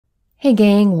Hey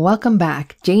gang, welcome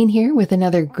back. Jane here with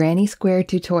another granny square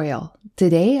tutorial.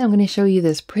 Today I'm going to show you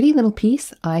this pretty little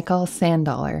piece I call Sand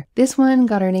Dollar. This one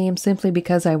got her name simply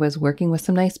because I was working with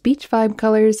some nice beach vibe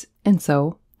colors, and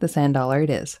so the Sand Dollar it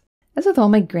is. As with all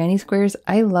my granny squares,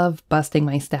 I love busting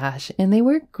my stash, and they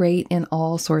work great in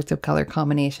all sorts of color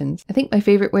combinations. I think my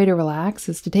favorite way to relax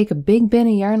is to take a big bin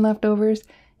of yarn leftovers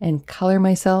and color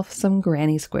myself some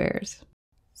granny squares.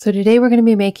 So today we're going to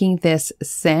be making this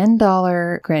Sand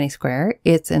Dollar granny square.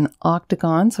 It's an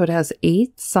octagon, so it has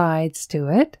 8 sides to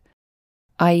it.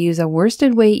 I use a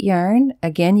worsted weight yarn.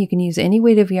 Again, you can use any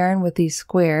weight of yarn with these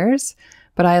squares,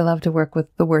 but I love to work with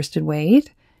the worsted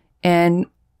weight. And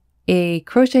a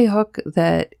crochet hook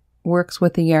that works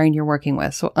with the yarn you're working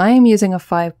with. So I am using a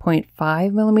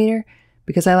 5.5 millimeter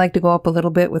because I like to go up a little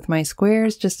bit with my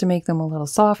squares just to make them a little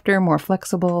softer, more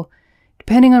flexible,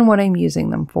 depending on what I'm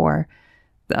using them for.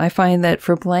 I find that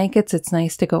for blankets, it's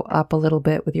nice to go up a little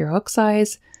bit with your hook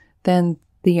size than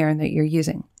the yarn that you're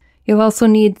using. You'll also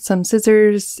need some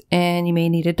scissors and you may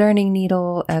need a darning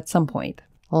needle at some point.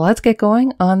 Let's get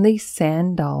going on the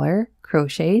Sand Dollar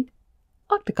crocheted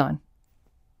octagon.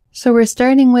 So we're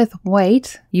starting with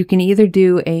white. You can either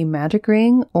do a magic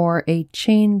ring or a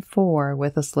chain 4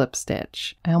 with a slip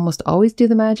stitch. I almost always do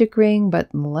the magic ring,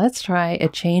 but let's try a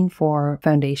chain 4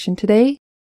 foundation today.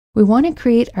 We want to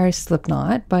create our slip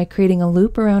knot by creating a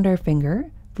loop around our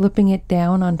finger, flipping it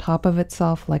down on top of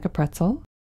itself like a pretzel,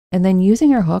 and then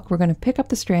using our hook, we're going to pick up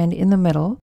the strand in the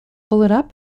middle, pull it up,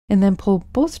 and then pull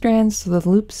both strands so the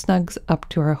loop snugs up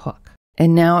to our hook.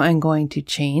 And now I'm going to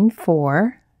chain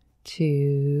 4,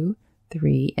 2,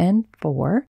 3, and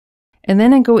 4, and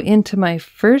then I go into my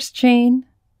first chain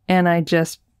and I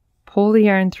just pull the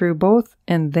yarn through both,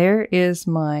 and there is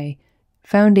my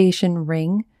foundation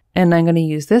ring. And I'm going to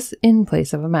use this in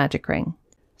place of a magic ring.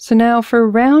 So now for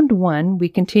round 1, we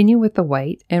continue with the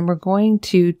white and we're going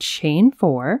to chain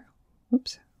 4.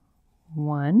 Oops.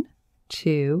 1,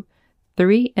 2,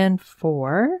 3, and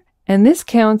 4. And this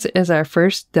counts as our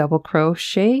first double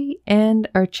crochet and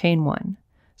our chain 1.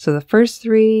 So the first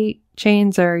 3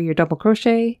 chains are your double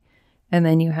crochet, and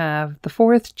then you have the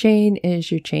 4th chain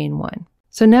is your chain 1.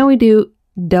 So now we do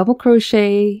double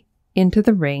crochet into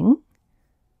the ring,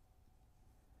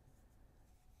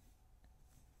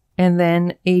 and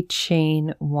then a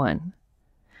chain 1.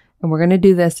 And we're going to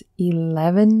do this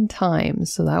 11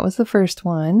 times. So that was the first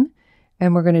one.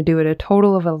 And we're going to do it a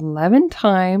total of 11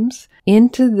 times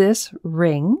into this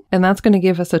ring. And that's going to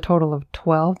give us a total of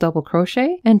 12 double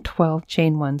crochet and 12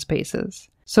 chain 1 spaces.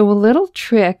 So a little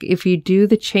trick if you do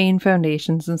the chain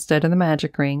foundations instead of the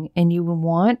magic ring and you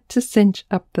want to cinch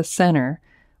up the center,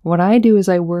 what I do is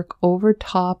I work over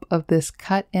top of this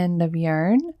cut end of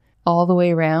yarn all the way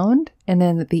around, and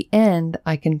then at the end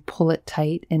I can pull it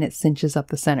tight and it cinches up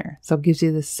the center. So it gives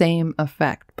you the same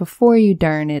effect before you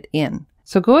darn it in.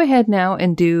 So go ahead now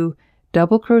and do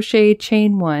double crochet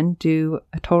chain 1, do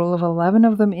a total of 11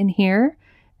 of them in here,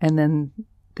 and then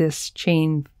this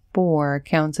chain 4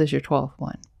 counts as your 12th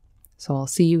one. So I'll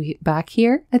see you back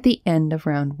here at the end of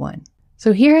round 1.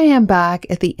 So here I am back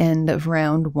at the end of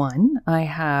round 1. I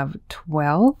have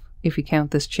 12, if you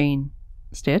count this chain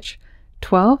stitch,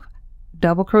 12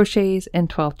 double crochets and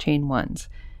 12 chain 1s.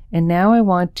 And now I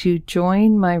want to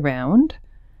join my round.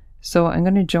 So I'm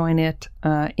going to join it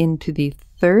into the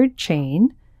 3rd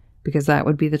chain because that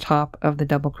would be the top of the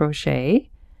double crochet.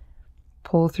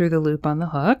 Pull through the loop on the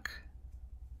hook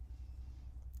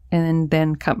and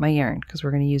then cut my yarn because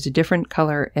we're going to use a different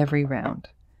color every round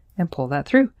and pull that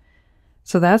through.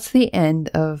 So that's the end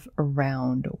of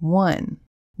round 1.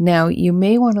 Now you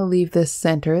may want to leave this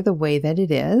center the way that it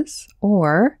is,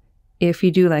 or if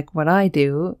you do like what I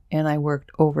do, and I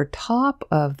worked over top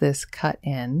of this cut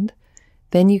end,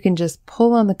 then you can just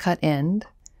pull on the cut end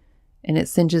and it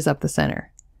cinches up the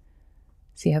center.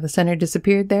 See how the center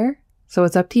disappeared there? So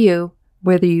it's up to you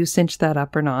whether you cinch that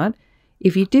up or not.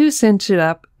 If you do cinch it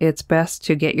up, it's best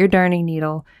to get your darning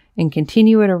needle and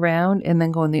continue it around and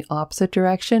then go in the opposite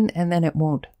direction, and then it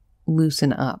won't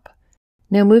loosen up.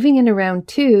 Now moving into round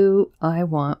 2, I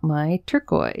want my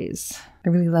turquoise. I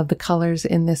really love the colors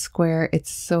in this square.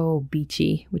 It's so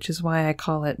beachy, which is why I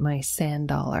call it my Sand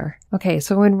Dollar. Okay,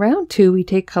 so in round 2, we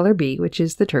take color B, which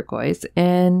is the turquoise,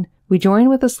 and we join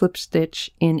with a slip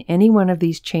stitch in any one of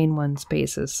these chain 1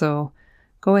 spaces. So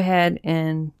go ahead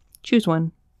and choose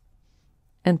one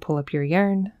and pull up your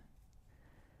yarn.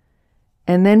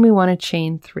 And then we want to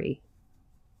chain 3.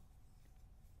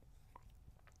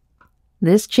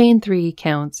 This chain 3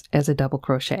 counts as a double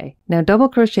crochet. Now double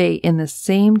crochet in the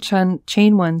same chain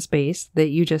 1 space that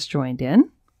you just joined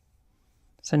in.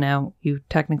 So now you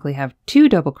technically have 2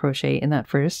 double crochet in that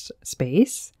first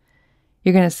space.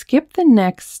 You're going to skip the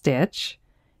next stitch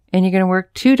and you're going to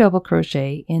work 2 double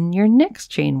crochet in your next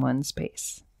chain 1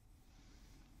 space.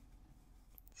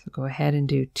 So go ahead and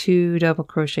do 2 double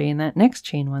crochet in that next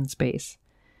chain 1 space.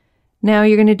 Now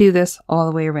you're going to do this all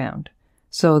the way around.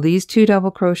 So these 2 double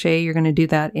crochet, you're going to do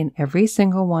that in every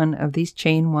single one of these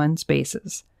chain 1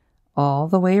 spaces, all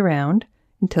the way around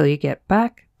until you get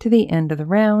back to the end of the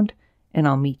round, and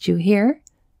I'll meet you here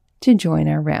to join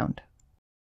our round.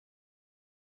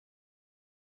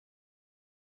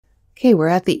 Okay, we're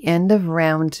at the end of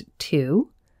round 2,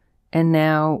 and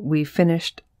now we've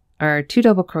finished our 2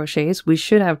 double crochets. We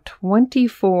should have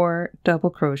 24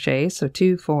 double crochets, so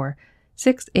 2, 4,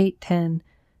 6, 8, 10,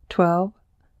 12,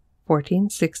 14,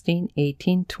 16,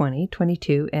 18, 20,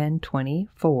 22, and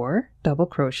 24 double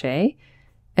crochet.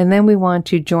 And then we want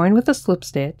to join with a slip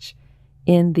stitch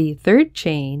in the 3rd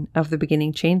chain of the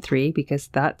beginning chain 3 because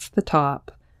that's the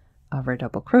top of our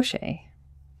double crochet.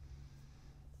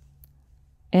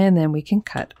 And then we can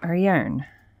cut our yarn.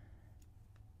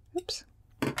 Oops.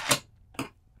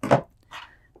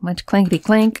 Much clankety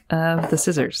clank of the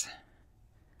scissors.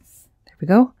 There we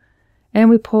go. And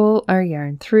we pull our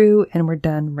yarn through and we're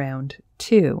done round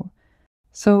 2.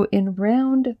 So in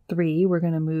round 3, we're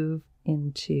going to move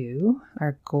into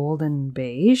our golden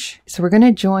beige. So we're going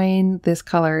to join this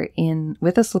color in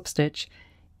with a slip stitch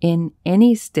in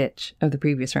any stitch of the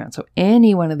previous round. So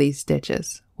any one of these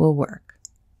stitches will work.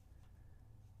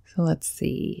 So let's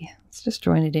see, let's just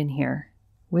join it in here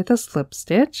with a slip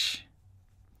stitch.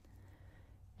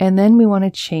 And then we want to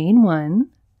chain 1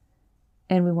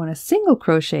 and we want to single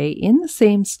crochet in the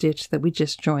same stitch that we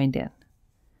just joined in.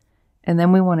 And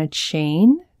then we want to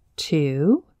chain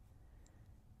 2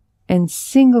 and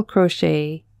single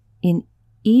crochet in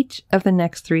each of the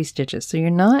next 3 stitches. So you're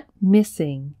not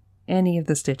missing any of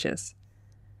the stitches.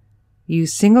 You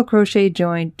single crochet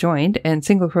joined and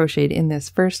single crocheted in this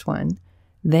first one.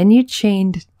 Then you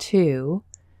chained 2,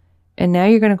 and now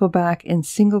you're going to go back and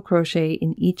single crochet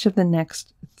in each of the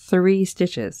next 3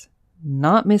 stitches,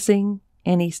 not missing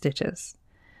any stitches.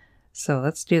 So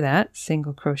let's do that.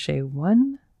 Single crochet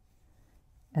 1,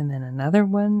 and then another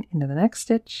one into the next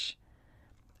stitch.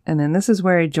 And then this is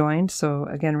where I joined. So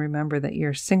again, remember that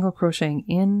you're single crocheting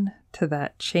into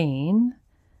that chain.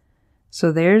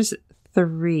 So there's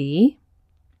 3.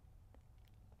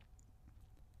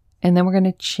 And then we're going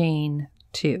to chain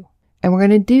 2. And we're going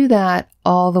to do that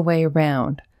all the way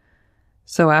around.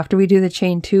 So after we do the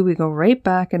chain 2, we go right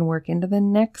back and work into the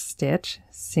next stitch,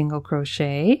 single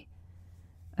crochet,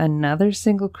 another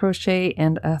single crochet,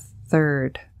 and a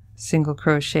 3rd single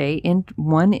crochet, in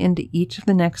 1 into each of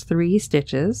the next 3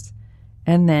 stitches,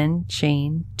 and then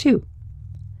chain 2.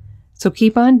 So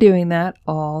keep on doing that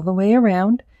all the way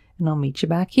around, and I'll meet you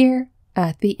back here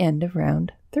at the end of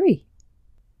round 3.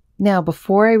 Now,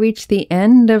 before I reach the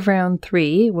end of round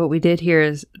 3, what we did here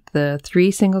is the 3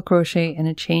 single crochet and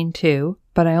a chain 2,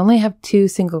 but I only have 2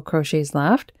 single crochets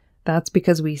left. That's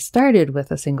because we started with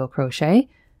a single crochet.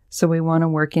 So we want to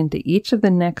work into each of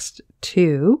the next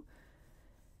 2.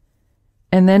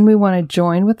 And then we want to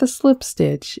join with a slip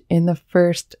stitch in the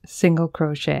first single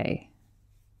crochet.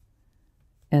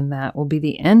 And that will be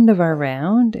the end of our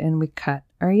round, and we cut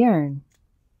our yarn.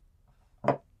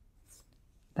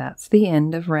 That's the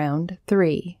end of round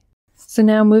 3. So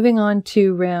now moving on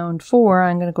to round 4,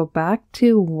 I'm going to go back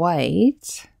to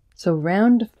white. So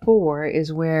round 4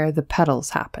 is where the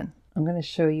petals happen. I'm going to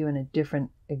show you in a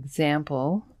different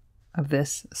example of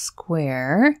this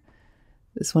square.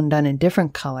 This one done in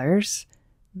different colors.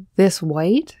 This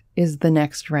white is the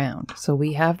next round. So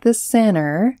we have the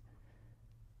center,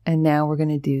 and now we're going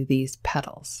to do these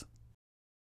petals.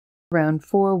 Round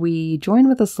 4, we join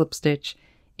with a slip stitch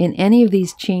in any of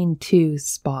these chain 2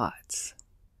 spots.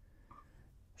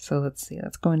 So let's see,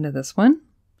 let's go into this one,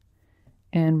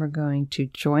 and we're going to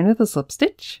join with a slip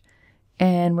stitch,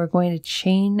 and we're going to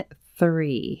chain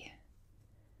 3.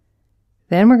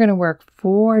 Then we're going to work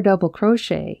 4 double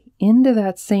crochet into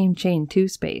that same chain 2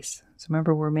 space. So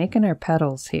remember, we're making our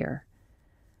petals here.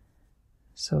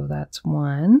 So that's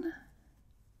 1,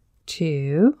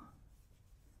 2,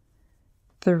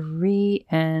 3,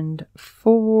 and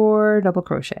 4 double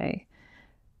crochet.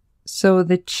 So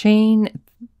the chain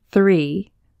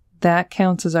 3, that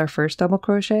counts as our first double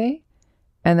crochet,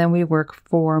 and then we work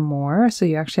 4 more, so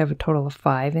you actually have a total of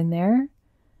 5 in there.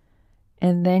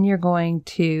 And then you're going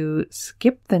to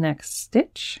skip the next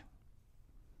stitch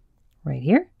right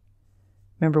here.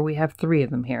 Remember, we have 3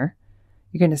 of them here.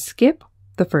 You're going to skip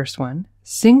the first one,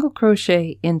 single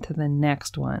crochet into the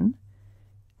next one,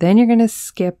 then you're going to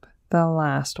skip the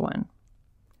last one.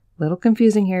 Little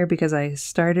confusing here because I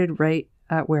started right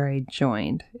at where I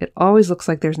joined. It always looks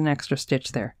like there's an extra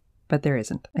stitch there, but there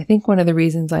isn't. I think one of the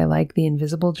reasons I like the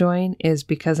invisible join is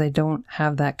because I don't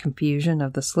have that confusion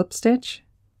of the slip stitch.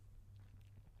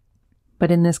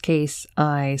 But in this case,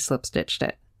 I slip stitched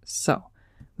it. So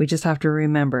we just have to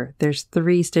remember there's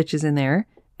 3 stitches in there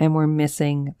and we're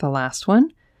missing the last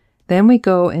one. Then we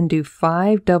go and do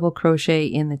 5 double crochet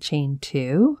in the chain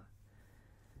 2.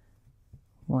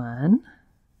 1,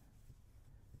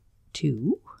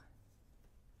 2.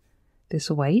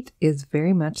 This white is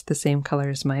very much the same color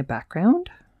as my background.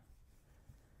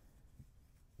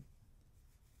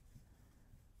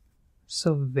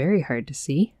 So very hard to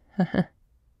see.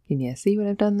 Can you see what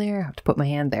I've done there? I have to put my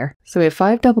hand there. So we have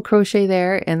 5 double crochet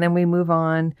there, and then we move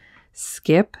on,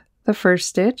 skip the first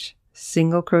stitch,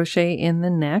 single crochet in the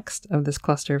next of this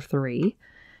cluster of 3,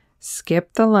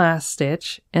 skip the last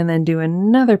stitch, and then do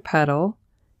another petal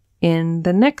in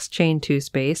the next chain 2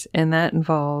 space, and that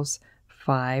involves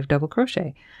 5 double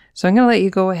crochet. So I'm going to let you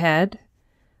go ahead,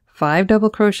 5 double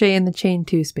crochet in the chain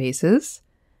 2 spaces,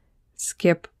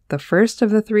 skip the first of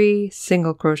the 3,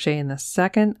 single crochet in the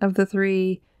second of the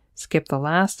 3, skip the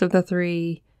last of the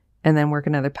 3, and then work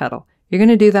another petal. You're going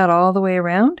to do that all the way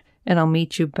around, and I'll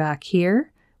meet you back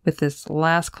here with this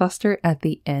last cluster at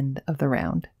the end of the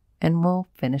round, and we'll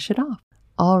finish it off.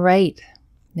 All right,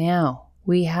 now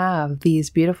we have these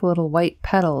beautiful little white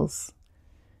petals,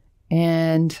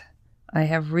 and I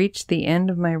have reached the end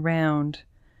of my round.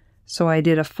 So I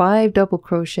did a 5 double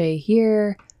crochet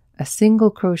here, a single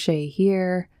crochet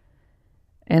here,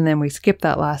 and then we skip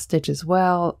that last stitch as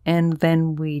well, and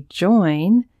then we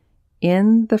join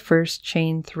in the first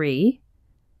chain 3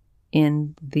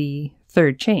 in the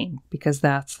 3rd chain, because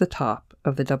that's the top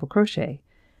of the double crochet.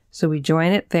 So we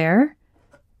join it there,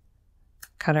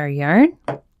 cut our yarn,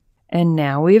 and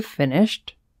now we've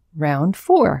finished round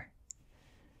 4.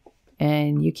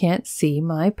 And you can't see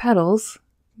my petals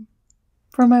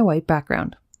for my white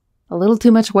background. A little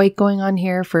too much white going on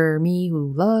here for me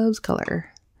who loves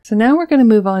color. So now we're going to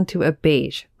move on to a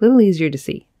beige, a little easier to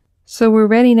see. So we're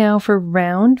ready now for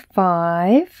round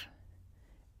 5.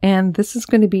 And this is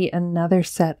going to be another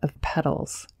set of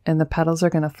petals. And the petals are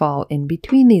going to fall in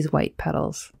between these white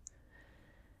petals.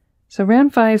 So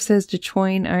round 5 says to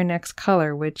join our next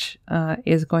color, which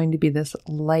is going to be this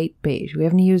light beige. We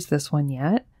haven't used this one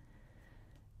yet.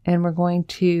 And we're going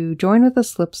to join with a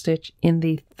slip stitch in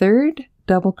the 3rd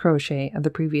double crochet of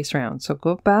the previous round. So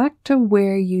go back to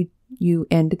where you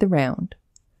ended the round.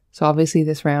 So obviously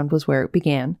this round was where it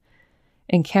began.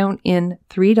 And count in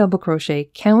 3 double crochet,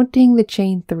 counting the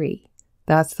chain 3.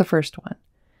 That's the first one.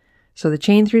 So the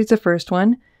chain 3 is the first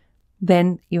one.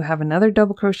 Then you have another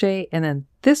double crochet, and then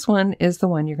this one is the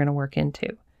one you're going to work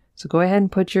into. So go ahead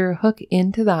and put your hook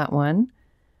into that one.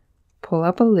 Pull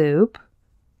up a loop.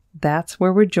 That's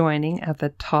where we're joining at the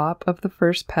top of the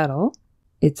first petal.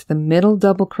 It's the middle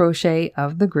double crochet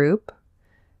of the group.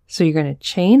 So you're going to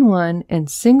chain 1 and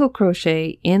single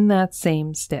crochet in that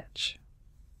same stitch.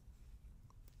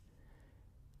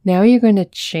 Now you're going to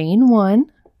chain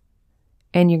 1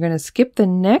 and you're going to skip the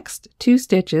next 2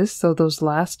 stitches, so those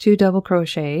last 2 double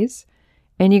crochets,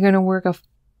 and you're going to work a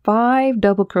 5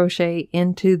 double crochet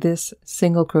into this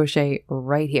single crochet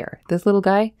right here. This little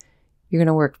guy, you're going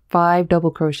to work 5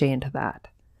 double crochet into that.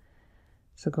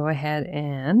 So go ahead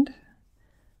and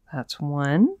that's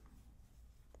 1,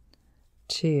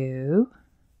 2,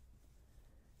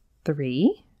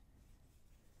 3,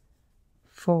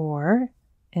 4,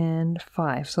 and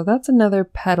 5. So that's another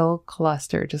petal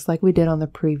cluster, just like we did on the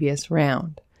previous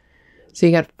round. So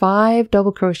you got 5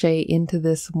 double crochet into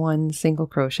this one single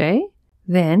crochet.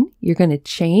 Then you're going to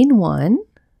chain 1.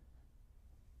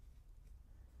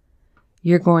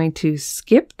 You're going to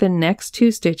skip the next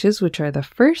 2 stitches, which are the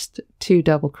first 2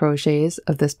 double crochets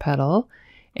of this petal,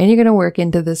 and you're going to work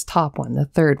into this top one, the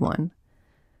 3rd one.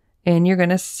 And you're going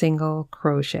to single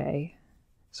crochet.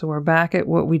 So we're back at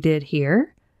what we did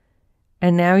here.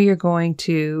 And now you're going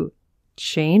to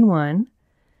chain 1,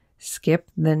 skip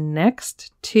the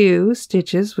next 2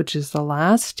 stitches, which is the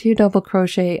last 2 double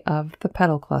crochet of the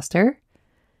petal cluster,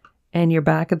 and you're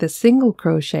back at the single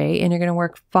crochet, and you're going to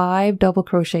work 5 double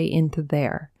crochet into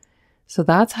there. So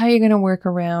that's how you're going to work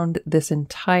around this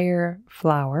entire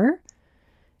flower.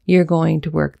 You're going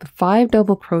to work the 5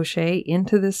 double crochet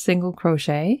into this single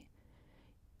crochet,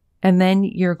 and then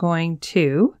you're going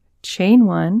to chain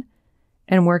 1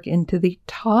 and work into the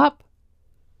top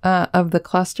of the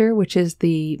cluster, which is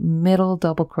the middle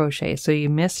double crochet. So you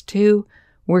miss 2,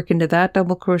 work into that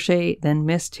double crochet, then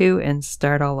miss 2, and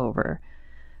start all over.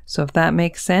 So if that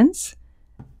makes sense,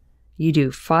 you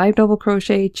do 5 double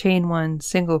crochet, chain 1,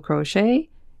 single crochet,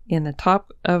 in the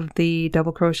top of the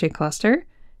double crochet cluster,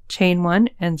 chain 1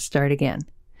 and start again.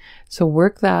 So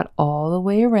work that all the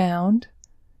way around,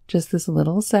 just this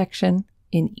little section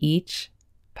in each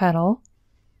petal,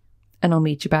 and I'll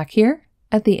meet you back here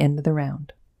at the end of the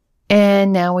round.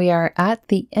 And now we are at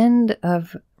the end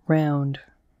of round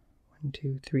 1,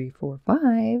 2, 3, 4,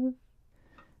 5.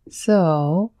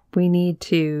 So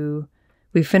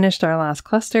we finished our last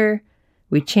cluster,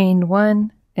 we chained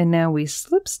 1, and now we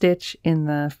slip stitch in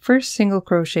the first single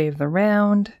crochet of the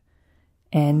round,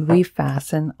 and we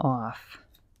fasten off.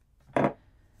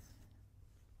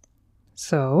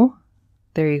 So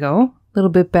there you go. A little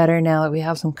bit better now that we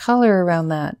have some color around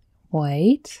that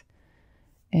white.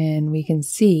 And we can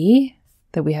see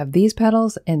that we have these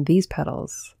petals and these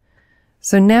petals.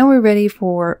 So now we're ready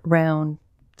for round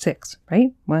 6,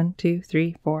 right? 1, 2,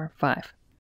 3, 4, 5.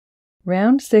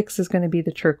 Round 6 is going to be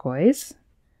the turquoise.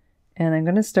 And I'm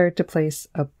going to start to place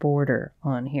a border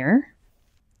on here.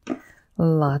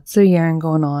 Lots of yarn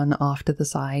going on off to the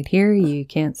side here. You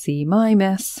can't see my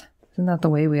mess. Isn't that the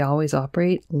way we always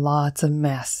operate? Lots of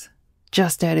mess.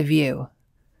 Just out of view.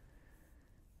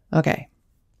 Okay.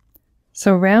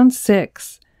 So round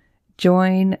 6,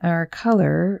 join our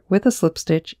color with a slip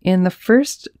stitch in the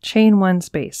first chain 1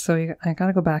 space. So I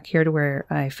gotta go back here to where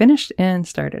I finished and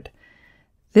started.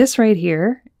 This right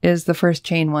here is the first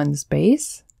chain 1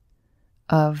 space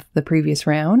of the previous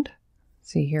round.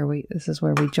 See here, this is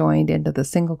where we joined into the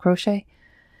single crochet.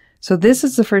 So this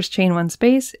is the first chain 1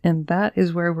 space, and that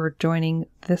is where we're joining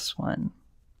this one.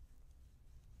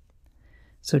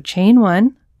 So chain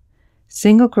 1,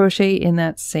 single crochet in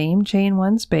that same chain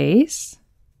 1 space,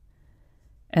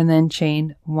 and then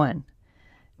chain 1.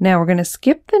 Now we're going to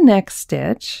skip the next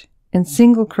stitch and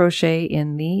single crochet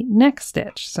in the next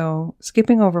stitch. So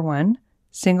skipping over 1,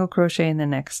 single crochet in the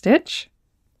next stitch.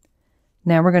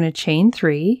 Now we're going to chain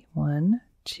 3, 1,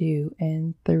 2,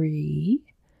 and 3.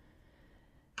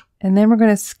 And then we're going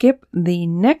to skip the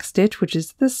next stitch, which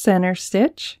is the center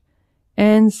stitch,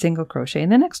 and single crochet in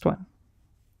the next one.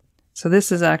 So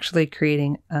this is actually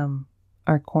creating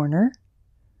our corner.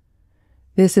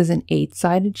 This is an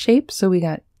 8-sided shape, so we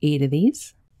got 8 of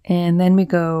these. And then we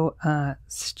go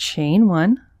chain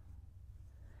 1,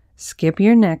 skip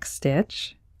your next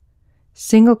stitch,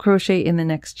 single crochet in the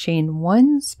next chain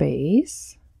 1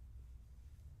 space,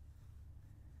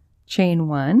 chain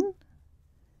 1,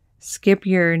 skip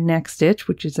your next stitch,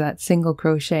 which is that single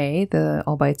crochet,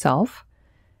 all by itself,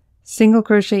 single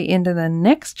crochet into the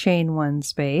next chain 1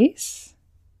 space,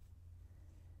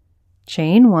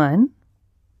 chain 1,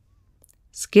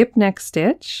 skip next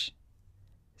stitch,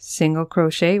 single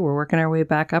crochet, we're working our way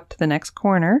back up to the next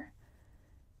corner,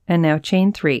 and now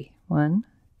chain 3, 1,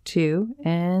 2,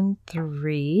 and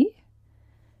 3,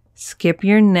 skip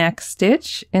your next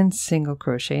stitch and single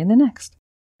crochet in the next.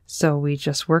 So we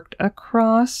just worked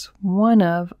across one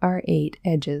of our 8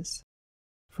 edges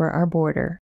for our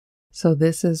border. So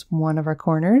this is one of our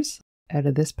corners out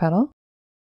of this petal.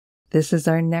 This is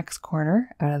our next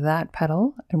corner out of that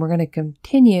petal, and we're going to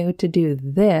continue to do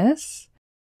this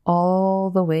all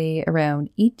the way around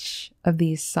each of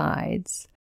these sides.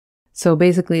 So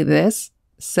basically this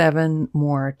 7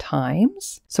 more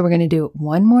times. So we're going to do it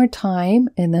one more time,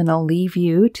 and then I'll leave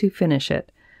you to finish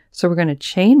it. So we're going to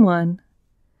chain 1,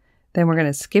 then we're going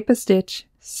to skip a stitch,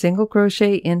 single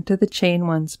crochet into the chain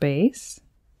 1 space.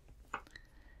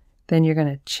 Then you're going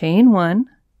to chain 1,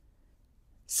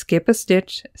 skip a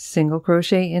stitch, single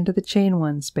crochet into the chain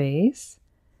 1 space,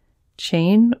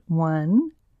 chain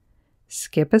 1,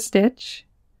 skip a stitch,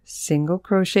 single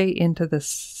crochet into the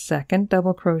second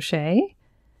double crochet,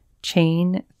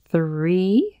 chain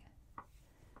 3,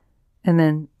 and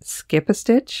then skip a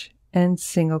stitch and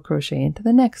single crochet into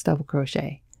the next double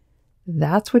crochet.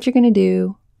 That's what you're going to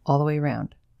do all the way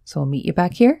around. So I'll meet you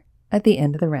back here at the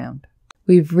end of the round.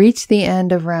 We've reached the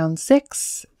end of round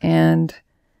 6, and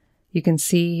you can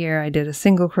see here I did a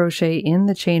single crochet in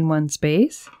the chain 1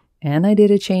 space, and I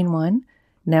did a chain 1.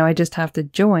 Now I just have to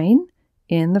join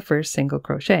in the first single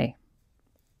crochet.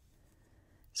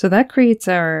 So that creates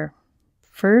our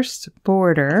first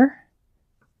border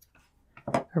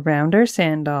around our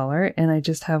sand dollar, and I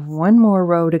just have one more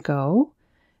row to go,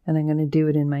 and I'm going to do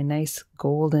it in my nice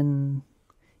golden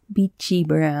beachy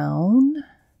brown.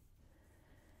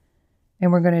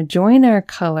 And we're going to join our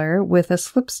color with a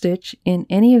slip stitch in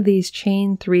any of these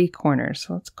chain 3 corners.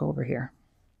 So let's go over here.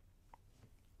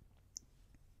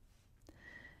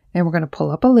 And we're going to pull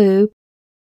up a loop,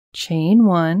 chain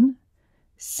 1,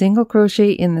 single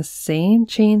crochet in the same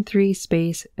chain 3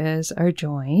 space as our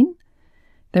join.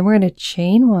 Then we're going to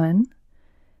chain 1,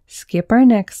 skip our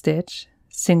next stitch,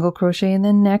 single crochet in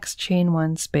the next chain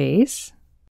 1 space,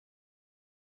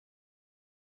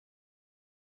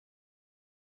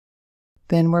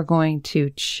 Then we're going to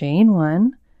chain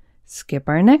 1, skip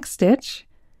our next stitch,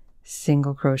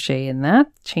 single crochet in that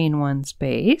chain 1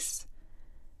 space,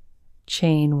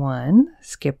 chain 1,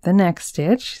 skip the next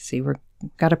stitch. See, we've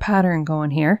got a pattern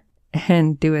going here,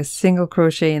 and do a single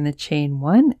crochet in the chain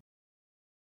 1,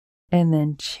 and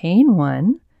then chain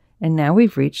 1, and now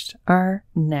we've reached our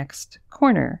next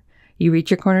corner. You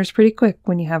reach your corners pretty quick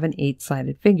when you have an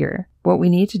 8-sided figure. What we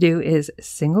need to do is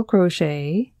single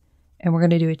crochet, and we're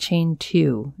going to do a chain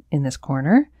 2 in this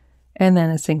corner, and then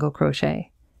a single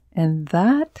crochet. And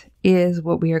that is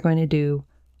what we are going to do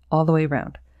all the way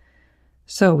around.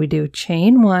 So we do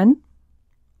chain 1,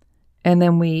 and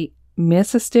then we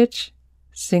miss a stitch,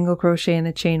 single crochet in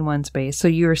the chain 1 space. So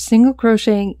you're single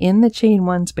crocheting in the chain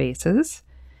 1 spaces,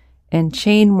 and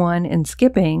chain 1 and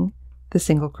skipping the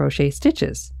single crochet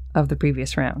stitches of the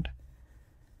previous round.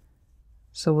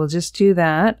 So we'll just do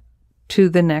that to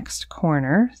the next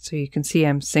corner. So you can see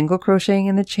I'm single crocheting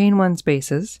in the chain 1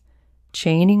 spaces,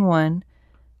 chaining 1,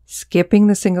 skipping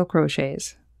the single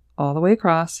crochets all the way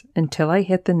across until I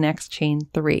hit the next chain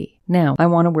 3. Now I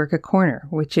want to work a corner,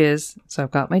 which is, so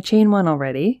I've got my chain 1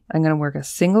 already. I'm going to work a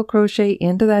single crochet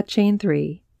into that chain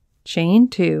 3, chain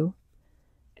 2,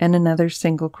 and another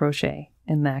single crochet,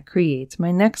 and that creates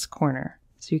my next corner.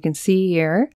 So you can see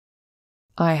here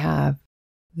I have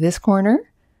this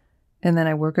corner, and then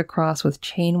I work across with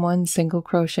chain 1 single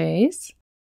crochets,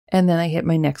 and then I hit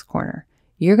my next corner.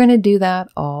 You're going to do that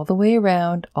all the way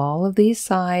around all of these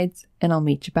sides, and I'll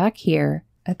meet you back here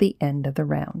at the end of the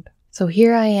round. So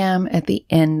here I am at the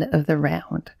end of the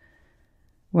round.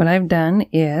 What I've done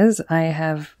is I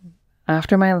have,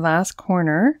 after my last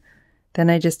corner, then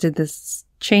I just did this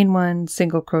chain 1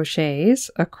 single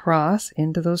crochets across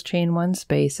into those chain 1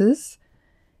 spaces,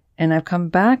 and I've come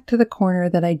back to the corner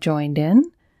that I joined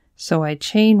in. So I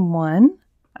chain 1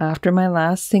 after my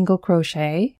last single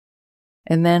crochet,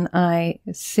 and then I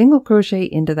single crochet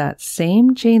into that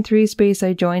same chain 3 space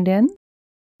I joined in.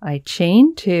 I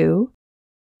chain 2,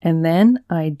 and then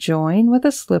I join with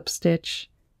a slip stitch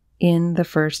in the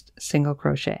first single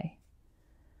crochet.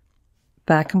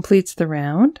 That completes the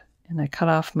round, and I cut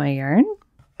off my yarn.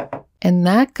 And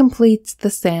that completes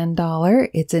the sand dollar.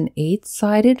 It's an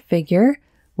 8-sided figure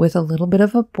with a little bit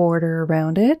of a border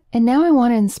around it. And now I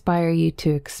want to inspire you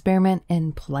to experiment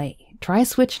and play. Try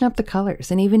switching up the colors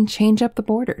and even change up the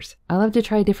borders. I love to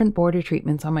try different border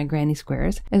treatments on my granny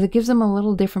squares, as it gives them a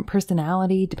little different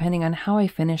personality depending on how I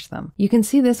finish them. You can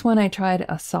see this one I tried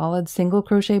a solid single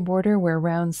crochet border where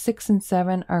rounds 6 and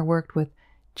 7 are worked with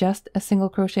just a single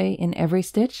crochet in every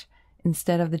stitch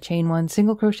instead of the chain 1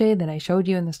 single crochet that I showed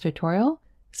you in this tutorial.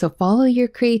 So follow your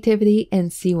creativity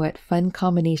and see what fun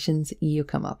combinations you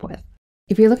come up with.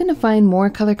 If you're looking to find more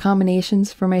color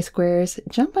combinations for my squares,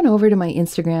 jump on over to my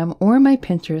Instagram or my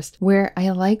Pinterest, where I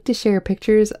like to share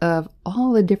pictures of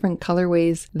all the different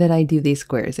colorways that I do these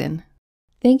squares in.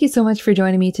 Thank you so much for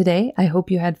joining me today. I hope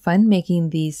you had fun making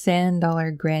the Sand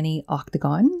Dollar Granny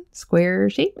Octagon square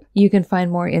shape. You can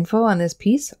find more info on this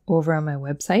piece over on my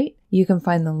website. You can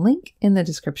find the link in the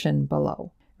description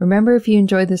below. Remember, if you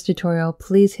enjoyed this tutorial,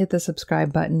 please hit the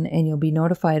subscribe button and you'll be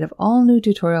notified of all new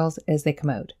tutorials as they come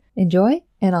out. Enjoy,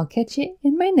 and I'll catch you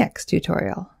in my next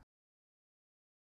tutorial.